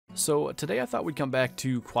So today I thought we'd come back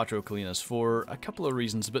to Cuatro Colinas for a couple of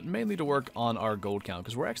reasons, but mainly to work on our gold count,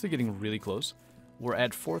 because we're actually getting really close. We're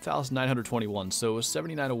at 4,921, so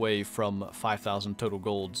 79 away from 5,000 total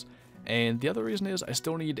golds. And the other reason is I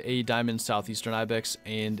still need a diamond southeastern ibex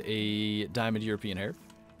and a diamond European hare.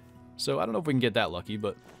 So I don't know if we can get that lucky,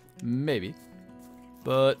 but maybe.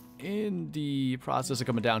 But in the process of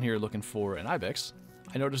coming down here looking for an ibex,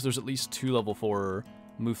 I noticed there's at least 2 level 4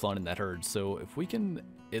 mouflon in that herd. So if we can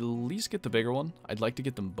at least get the bigger one, I'd like to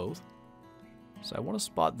get them both. So I want to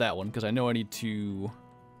spot that one because I know I need to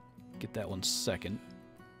get that one second.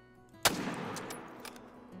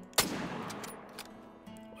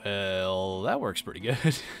 Well, that works pretty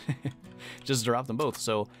good. Just drop them both,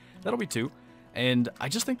 so that'll be 2. And I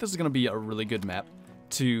just think this is going to be a really good map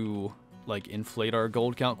to like inflate our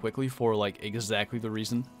gold count quickly for like exactly the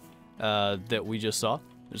reason that we just saw.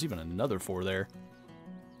 There's even another 4 there.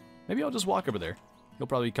 Maybe I'll just walk over there. He'll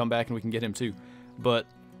probably come back and we can get him too. But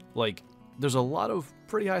like, there's a lot of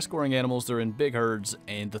pretty high scoring animals. They're in big herds,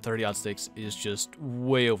 and the 30-odd sticks is just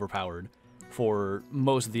way overpowered for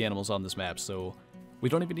most of the animals on this map. So we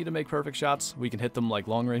don't even need to make perfect shots. We can hit them like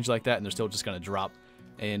long range like that, and they're still just going to drop.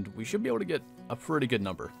 And we should be able to get a pretty good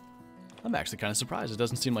number. I'm actually kind of surprised. It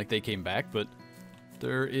doesn't seem like they came back, but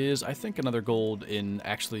there is, I think, another gold in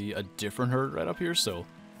actually a different herd right up here. So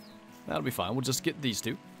that'll be fine. We'll just get these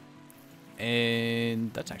 2.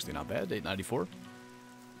 And that's actually not bad. 894.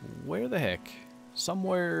 Where the heck?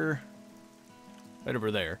 Somewhere right over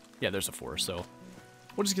there. Yeah, there's a 4. So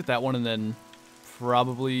we'll just get that one and then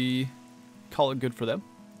probably call it good for them.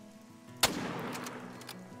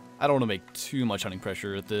 I don't want to make too much hunting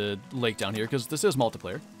pressure at the lake down here because this is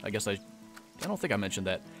multiplayer. I guess I don't think I mentioned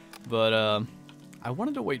that. But I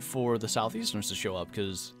wanted to wait for the southeasterns to show up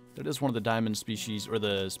because that is one of the diamond species, or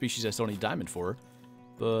the species I still need diamond for.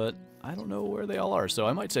 But I don't know where they all are, so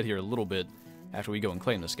I might sit here a little bit after we go and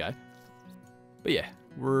claim this guy. But yeah,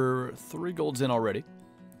 we're 3 golds in already.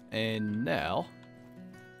 And now,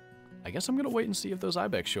 I guess I'm going to wait and see if those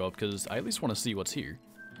ibex show up, because I at least want to see what's here.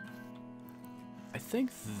 I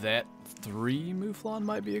think that 3 mouflon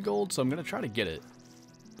might be a gold, so I'm going to try to get it.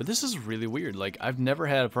 But this is really weird. Like, I've never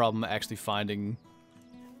had a problem actually finding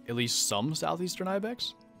at least some southeastern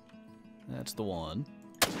ibex. That's the one.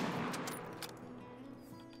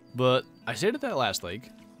 But I stayed at that last lake.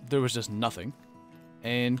 There was just nothing.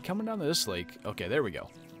 And coming down to this lake, okay, there we go.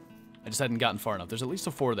 I just hadn't gotten far enough. There's at least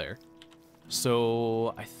a 4 there.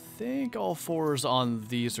 So I think all 4s on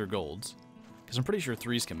these are golds, because I'm pretty sure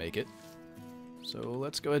 3s can make it. So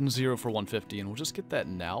let's go ahead and 0 for 150, and we'll just get that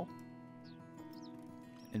now.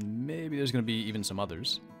 And maybe there's going to be even some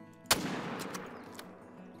others.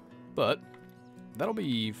 But that'll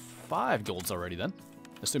be 5 golds already then,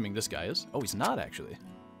 assuming this guy is. Oh, he's not actually.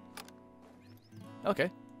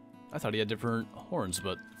 Okay. I thought he had different horns,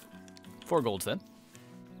 but 4 golds then.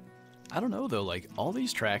 I don't know though, like all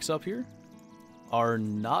these tracks up here are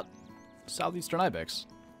not southeastern ibex.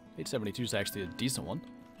 872 is actually a decent one.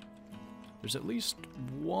 There's at least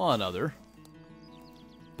one other.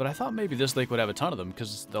 But I thought maybe this lake would have a ton of them,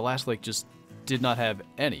 because the last lake just did not have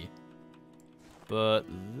any. But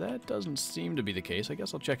that doesn't seem to be the case. I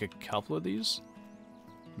guess I'll check a couple of these.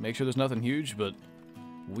 Make sure there's nothing huge, but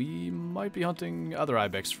we might be hunting other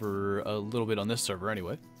ibex for a little bit on this server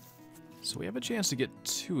anyway. So we have a chance to get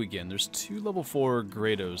 2 again. There's 2 level 4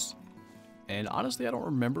 Grados. And honestly, I don't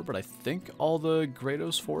remember, but I think all the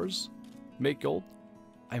Grados 4s make gold.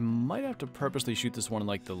 I might have to purposely shoot this one in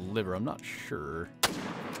like the liver. I'm not sure.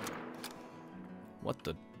 What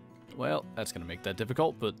the? Well, that's going to make that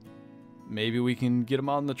difficult, but maybe we can get him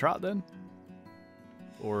on the trot then?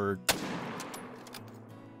 Or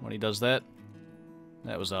when he does that.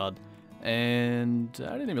 That was odd. And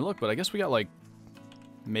I didn't even look, but I guess we got like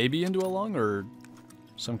maybe into a lung or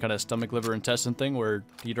some kind of stomach, liver, intestine thing where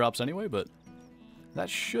he drops anyway, but that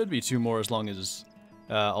should be 2 more as long as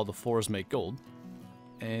all the 4s make gold.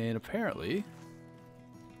 And apparently,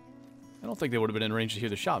 I don't think they would have been in range to hear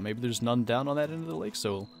the shot. Maybe there's none down on that end of the lake,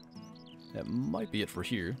 so that might be it for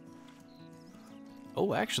here.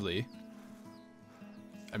 Oh, actually,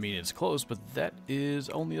 I mean, it's close, but that is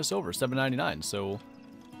only a silver, 7.99. So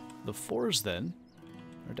the 4s then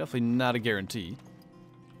are definitely not a guarantee.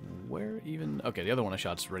 Where even? Okay, the other one I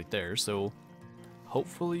shot's right there, so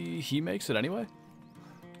hopefully he makes it anyway.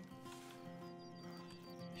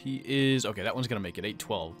 He is, okay, that one's gonna make it,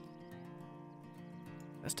 812.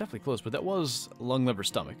 That's definitely close, but that was lung, liver,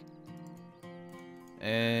 stomach.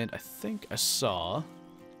 And I think I saw,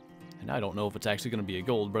 and I don't know if it's actually gonna be a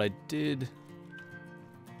gold, but I did,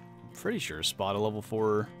 I'm pretty sure, spot a level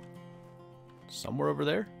 4 somewhere over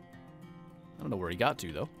there. I don't know where he got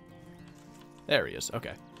to, though. There he is.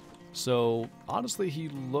 Okay. So, honestly, he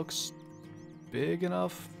looks big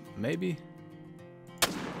enough. Maybe.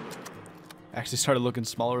 Actually started looking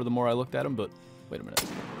smaller the more I looked at him, but wait a minute.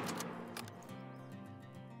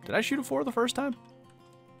 Did I shoot a 4 the first time?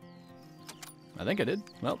 I think I did.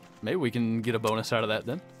 Well, maybe we can get a bonus out of that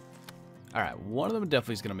then. Alright, one of them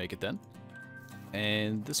definitely is going to make it then.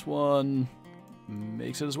 And this one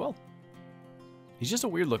makes it as well. He's just a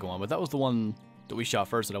weird looking one, but that was the one that we shot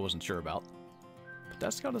first that I wasn't sure about. But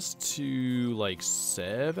that's got us to like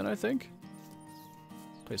 7, I think.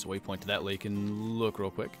 Place a waypoint to that lake and look real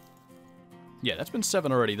quick. Yeah, that's been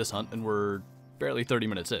 7 already this hunt, and we're barely 30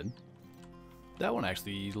 minutes in. That one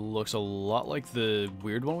actually looks a lot like the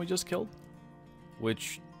weird one we just killed,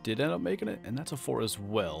 which did end up making it, and that's a 4 as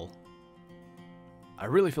well. I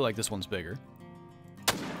really feel like this one's bigger.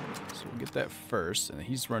 So we'll get that first, and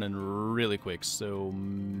he's running really quick, so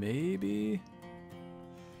maybe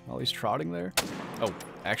while he's trotting there. Oh,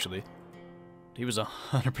 actually, he was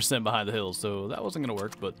 100% behind the hills, so that wasn't going to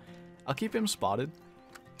work, but I'll keep him spotted,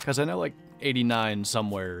 because I know like 89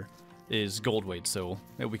 somewhere is gold weight, so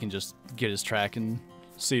maybe we can just get his track and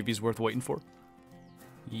see if he's worth waiting for.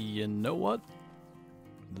 You know what?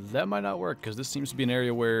 That might not work, because this seems to be an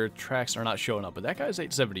area where tracks are not showing up, but that guy's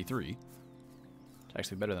 873. It's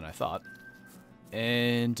actually better than I thought.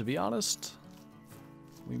 And to be honest,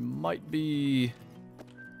 we might be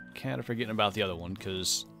kind of forgetting about the other one,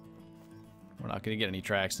 because we're not going to get any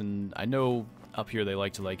tracks, and I know up here they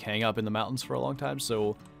like to like hang up in the mountains for a long time,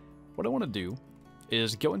 so what I want to do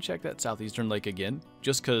is go and check that southeastern lake again,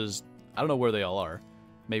 just because I don't know where they all are.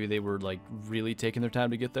 Maybe they were like really taking their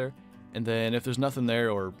time to get there, and then if there's nothing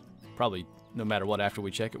there, or probably no matter what after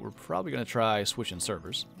we check it, we're probably going to try switching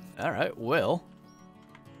servers. Alright, well,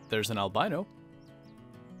 there's an albino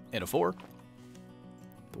and a 4.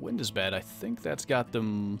 The wind is bad. I think that's got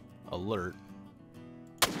them alert.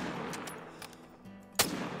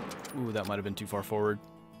 Ooh, that might have been too far forward.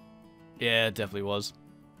 Yeah, it definitely was.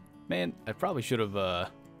 Man, I probably should have, to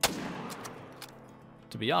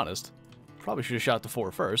be honest, probably should have shot the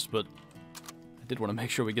 4 first, but I did want to make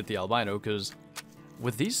sure we get the albino, because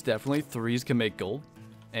with these, definitely 3s can make gold,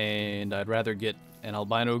 and I'd rather get an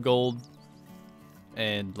albino gold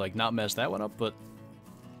and, like, not mess that one up, but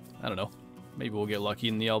I don't know. Maybe we'll get lucky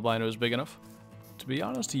and the albino is big enough. To be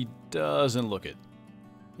honest, he doesn't look it.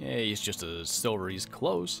 Yeah, he's just a silver. He's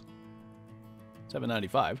close.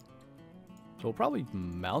 795. So we'll probably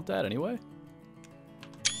mount that anyway.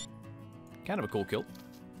 Kind of a cool kill.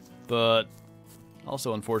 But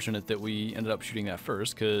also unfortunate that we ended up shooting that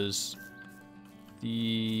first, because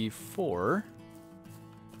the 4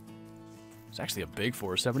 is actually a big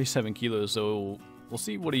 4, 77 kilos, so we'll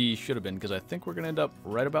see what he should have been, because I think we're going to end up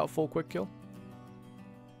right about full quick kill.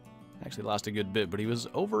 Actually lost a good bit, but he was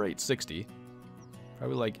over 860.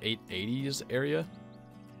 Probably like 880's area.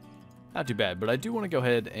 Not too bad, but I do want to go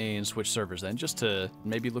ahead and switch servers then, just to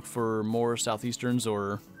maybe look for more southeasterns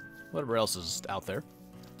or whatever else is out there.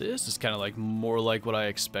 This is kind of like more like what I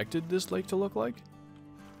expected this lake to look like.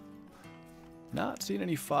 Not seeing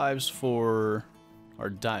any 5s for our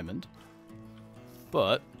diamond,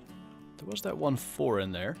 but there was that one 4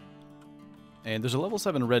 in there. And there's a level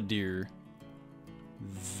 7 red deer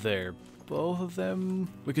there. Both of them,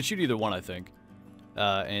 we could shoot either one, I think,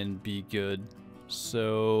 and be good.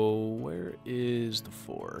 So where is the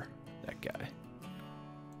 4? That guy.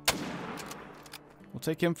 We'll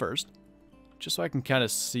take him first, just so I can kind of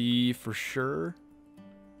see for sure.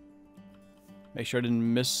 Make sure I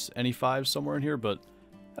didn't miss any 5s somewhere in here, but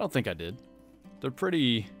I don't think I did. They're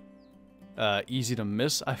pretty easy to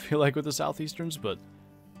miss, I feel like, with the southeasterns, but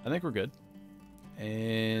I think we're good.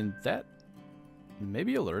 And that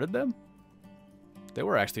maybe alerted them? They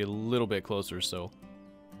were actually a little bit closer, so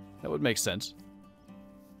that would make sense.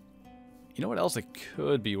 You know what else it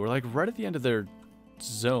could be? We're like right at the end of their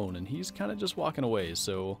zone, and he's kind of just walking away,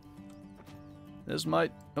 so this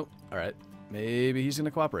might... Oh, alright. Maybe he's going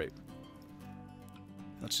to cooperate.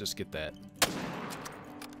 Let's just get that.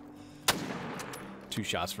 2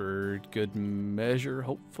 shots for good measure,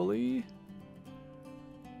 hopefully.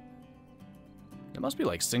 It must be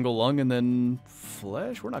like single lung and then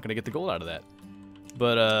flesh. We're not going to get the gold out of that.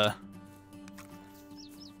 But, I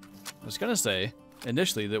was going to say,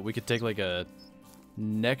 initially, that we could take like a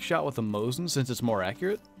neck shot with the Mosin since it's more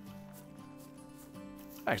accurate.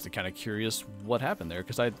 I'm actually kind of curious what happened there,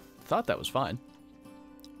 because I thought that was fine.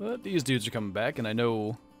 But these dudes are coming back, and I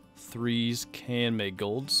know 3s can make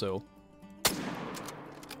gold, so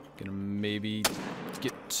gonna maybe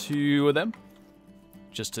get 2 of them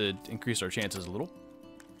just to increase our chances a little.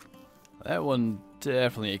 That one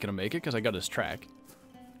definitely ain't gonna make it because I got his track.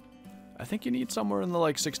 I think you need somewhere in the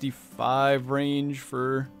like 65 range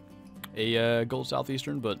for a gold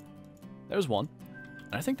southeastern, but there's one.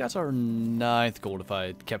 And I think that's our 9th gold if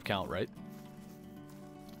I kept count right.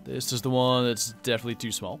 This is the one that's definitely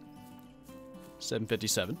too small.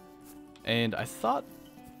 757. And I thought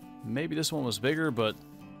maybe this one was bigger, but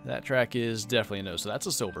that track is definitely a no, so that's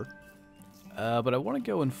a silver. But I want to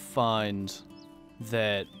go and find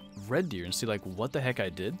that red deer and see like what the heck I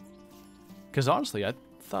did. Because honestly, I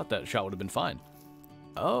thought that shot would have been fine.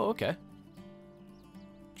 Oh, okay.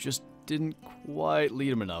 Just didn't quite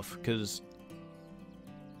lead him enough, because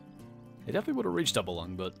they definitely would have reached double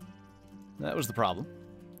lung, but that was the problem.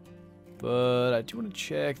 But I do want to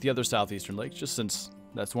check the other southeastern lakes, just since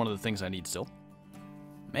that's one of the things I need still.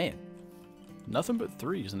 Man, nothing but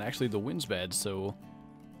threes, and actually the wind's bad, so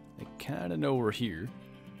I kind of know we're here.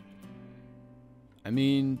 I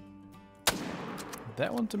mean,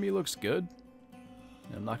 that one to me looks good.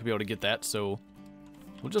 I'm not going to be able to get that, so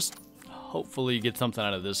we'll just hopefully get something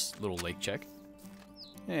out of this little lake check.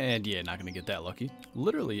 And yeah, not going to get that lucky.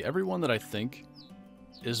 Literally, every one that I think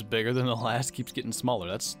is bigger than the last keeps getting smaller.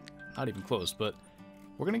 That's not even close, but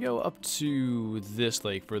we're going to go up to this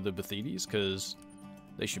lake for the Bathides, because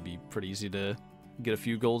they should be pretty easy to get a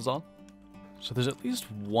few golds on. So there's at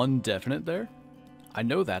least one definite there. I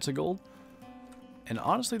know that's a gold. And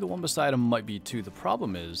honestly, the one beside them might be too. The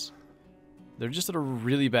problem is, they're just at a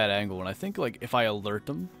really bad angle, and I think like if I alert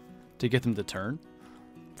them to get them to turn,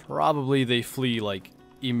 probably they flee like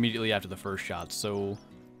immediately after the first shot. So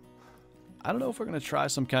I don't know if we're going to try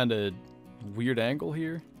some kind of weird angle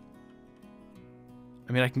here.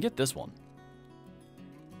 I mean, I can get this one.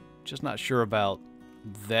 Just not sure about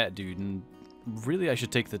that dude, and really I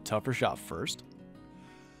should take the tougher shot first.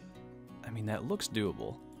 I mean, that looks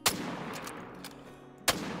doable.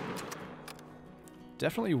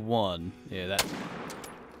 Definitely one. Yeah, that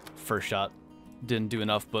first shot didn't do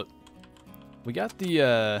enough, but we got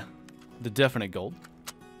the definite gold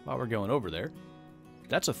while we're going over there.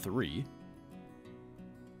 That's a 3.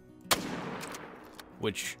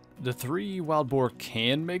 Which, the 3 wild boar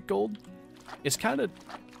can make gold. It's kind of,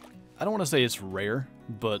 I don't want to say it's rare,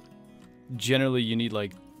 but generally you need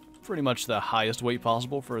like pretty much the highest weight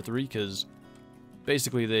possible for a 3, because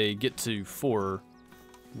basically they get to 4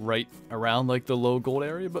 right around like the low gold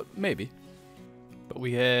area, but maybe. But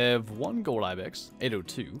we have 1 gold ibex,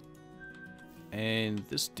 802, and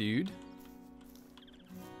this dude,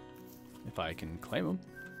 if I can claim him,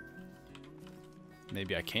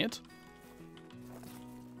 maybe I can't.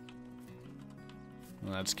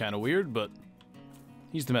 Well, that's kind of weird, but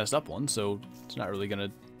he's the messed up one, so it's not really going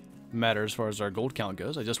to matter as far as our gold count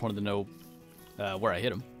goes. I just wanted to know where I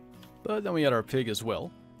hit him. But then we had our pig as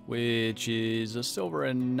well, which is a silver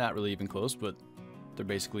and not really even close, but they're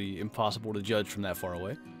basically impossible to judge from that far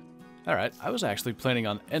away. Alright, I was actually planning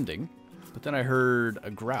on ending, but then I heard a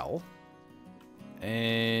growl,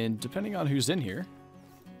 and depending on who's in here,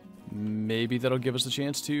 maybe that'll give us a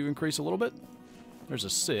chance to increase a little bit. There's a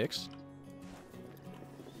 6.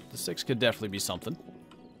 The 6 could definitely be something.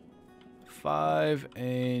 5,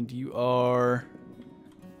 and you are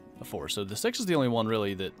a 4. So the 6 is the only one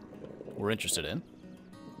really that we're interested in.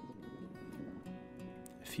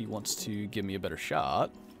 If he wants to give me a better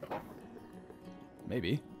shot,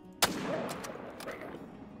 maybe.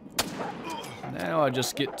 Now I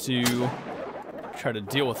just get to try to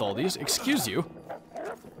deal with all these. Excuse you.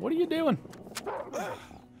 What are you doing?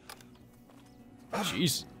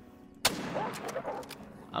 Jeez.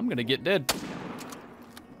 I'm gonna get dead.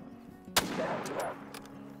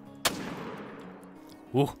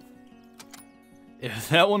 Whew. If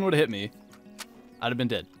that one would have hit me, I'd have been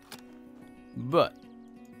dead. But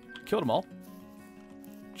killed them all.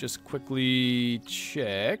 Just quickly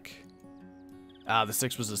check. Ah, the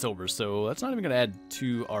 6 was the silver, so that's not even going to add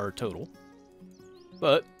to our total.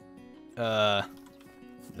 But, that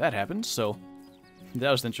happened, so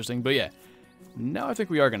that was interesting. But yeah, now I think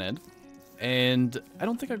we are going to end. And I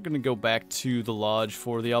don't think I'm going to go back to the lodge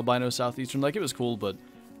for the Albino Southeastern. Like, it was cool, but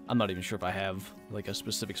I'm not even sure if I have, like, a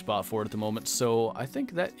specific spot for it at the moment. So I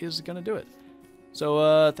think that is going to do it.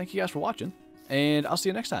 So, thank you guys for watching, and I'll see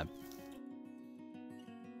you next time.